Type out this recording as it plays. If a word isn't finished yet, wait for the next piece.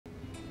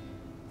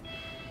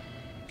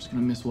Just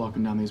gonna miss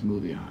walking down these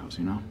movie aisles,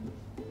 you know?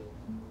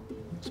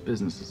 This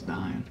business is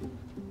dying.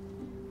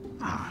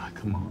 Ah,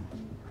 come on.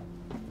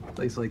 A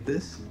place like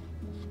this,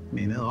 I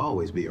mean, they'll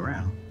always be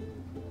around.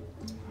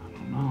 I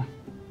don't know.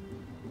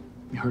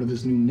 You heard of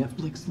this new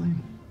Netflix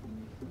thing?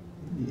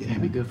 Yeah.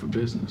 Can't be good for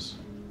business.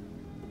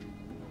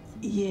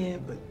 Yeah,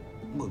 but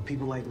look,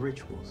 people like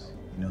rituals.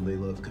 You know, they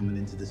love coming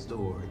into the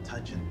store,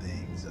 touching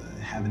things,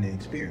 having an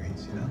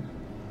experience, you know?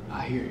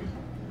 I hear you.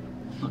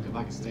 Look, if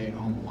I could stay at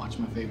home and watch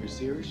my favorite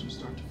series from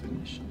start to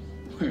finish,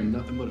 wearing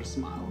nothing but a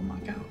smile on my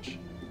couch,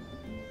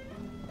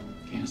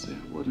 can't say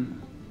I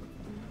wouldn't.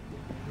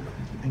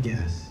 I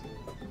guess.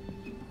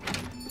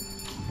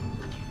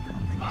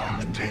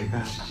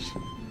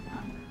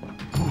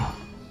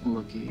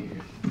 Looky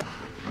here.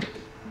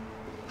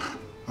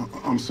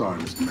 I'm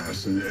sorry, Mr.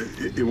 Madison.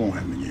 It won't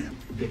happen again.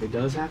 If it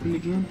does happen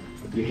again,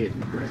 you're hitting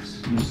the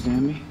press. You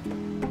understand me?